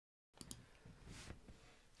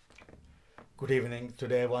Good evening.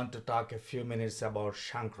 Today I want to talk a few minutes about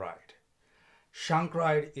Chancroid.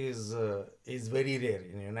 Chancroid is very rare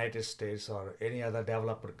in the United States or any other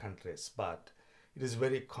developed countries, but it is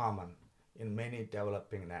very common in many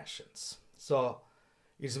developing nations. So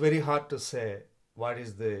it's very hard to say what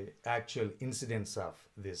is the actual incidence of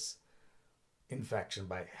this infection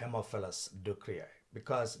by Haemophilus ducreyi,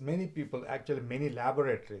 because many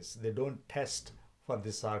laboratories, they don't test for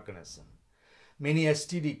this organism. Many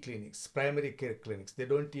STD clinics, primary care clinics, they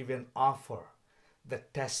don't even offer the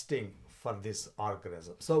testing for this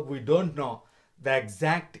organism. So we don't know the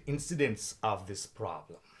exact incidence of this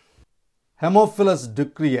problem. Haemophilus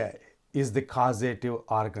ducreyi is the causative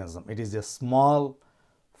organism. It is a small,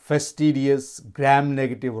 fastidious,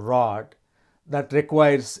 gram-negative rod that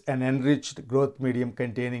requires an enriched growth medium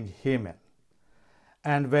containing hymen.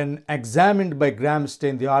 And when examined by gram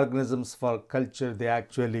stain, the organisms for culture, they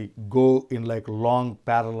actually go in like long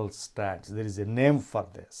parallel strands. There is a name for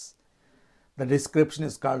this. The description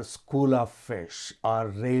is called school of fish or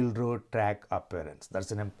railroad track appearance.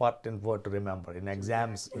 That's an important word to remember. In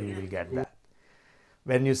exams, you will get that.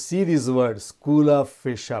 When you see these words, school of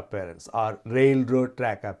fish appearance or railroad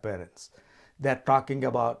track appearance, they're talking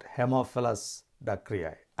about Haemophilus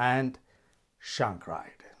ducreyi and Chancroid.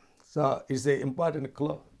 So it's an important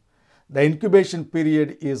clue. The incubation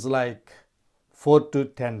period is like 4 to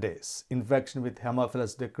 10 days. Infection with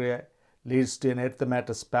Haemophilus ducreyi leads to an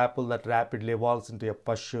erythematous papule that rapidly evolves into a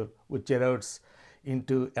pustule which erodes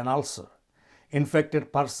into an ulcer.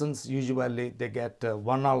 Infected persons, usually they get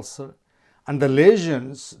one ulcer, and the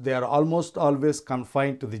lesions, they are almost always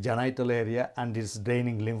confined to the genital area and is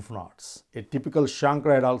draining lymph nodes. A typical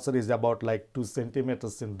Chancroid ulcer is about like 2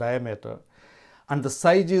 centimeters in diameter, and the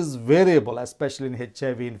size is variable, especially in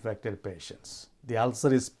HIV infected patients. The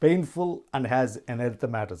ulcer is painful and has an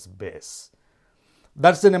erythematous base.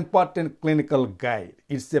 That's an important clinical guide.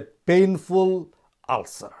 It's a painful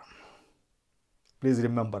ulcer. Please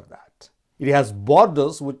remember that. It has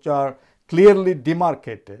borders which are clearly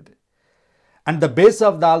demarcated, and the base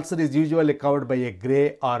of the ulcer is usually covered by a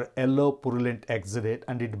gray or yellow purulent exudate,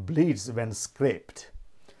 and it bleeds when scraped.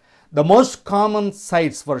 The most common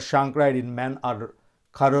sites for Chancroid in men are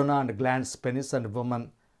corona and glans penis, and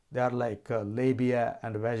women, they are like labia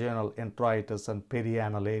and vaginal introitus and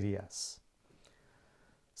perianal areas.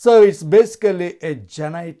 So it's basically a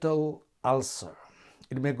genital ulcer.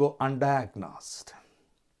 It may go undiagnosed.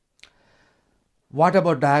 What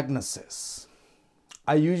about diagnosis?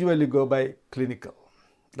 I usually go by clinical.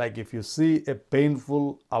 Like if you see a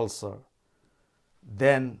painful ulcer,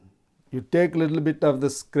 then you take a little bit of the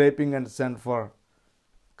scraping and send for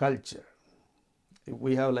culture.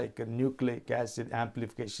 We have like a nucleic acid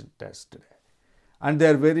amplification test today, and they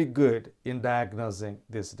are very good in diagnosing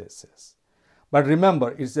this disease. But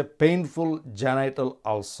remember, it's a painful genital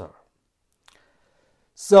ulcer.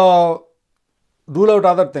 So rule out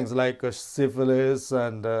other things like syphilis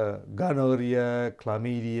and gonorrhea,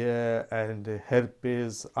 chlamydia and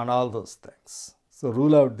herpes and all those things. So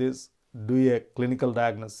rule out this, do a clinical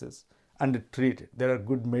diagnosis and treat it. There are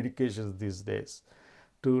good medications these days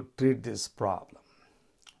to treat this problem.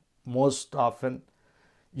 Most often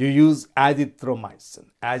you use azithromycin.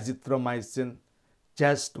 Azithromycin,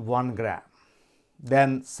 just 1 gram.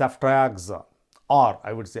 Then ceftriaxone, or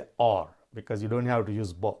I would say or, because you don't have to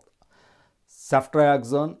use both.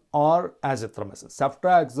 Ceftriaxone or azithromycin.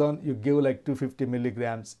 Ceftriaxone you give like 250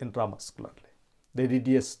 milligrams intramuscularly. They did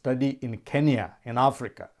a study in Kenya, in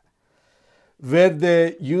Africa, where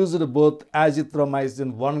they used both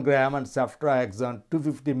azithromycin 1 gram and ceftriaxone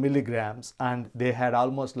 250 milligrams, and they had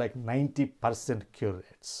almost like 90% cure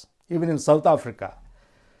rates. Even in South Africa,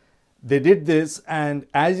 they did this, and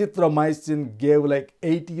azithromycin gave like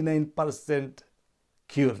 89%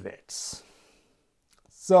 cure rates.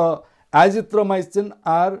 So azithromycin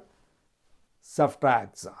or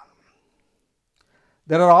ceftriaxone.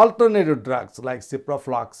 There are alternative drugs like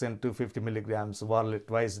ciprofloxacin 250 milligrams orally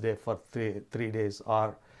twice a day for three days,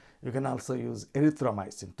 or you can also use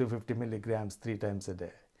erythromycin 250 milligrams 3 times a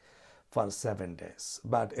day for 7 days.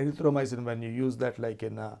 But erythromycin, when you use that like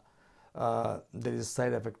in there is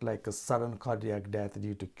side effect like a sudden cardiac death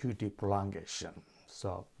due to QT prolongation.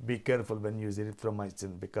 So be careful when you use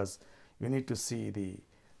erythromycin, because you need to see the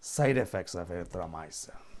side effects of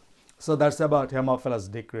erythromycin. So that's about Haemophilus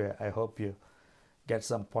ducreyi. I hope you get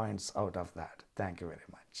some points out of that. Thank you very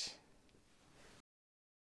much.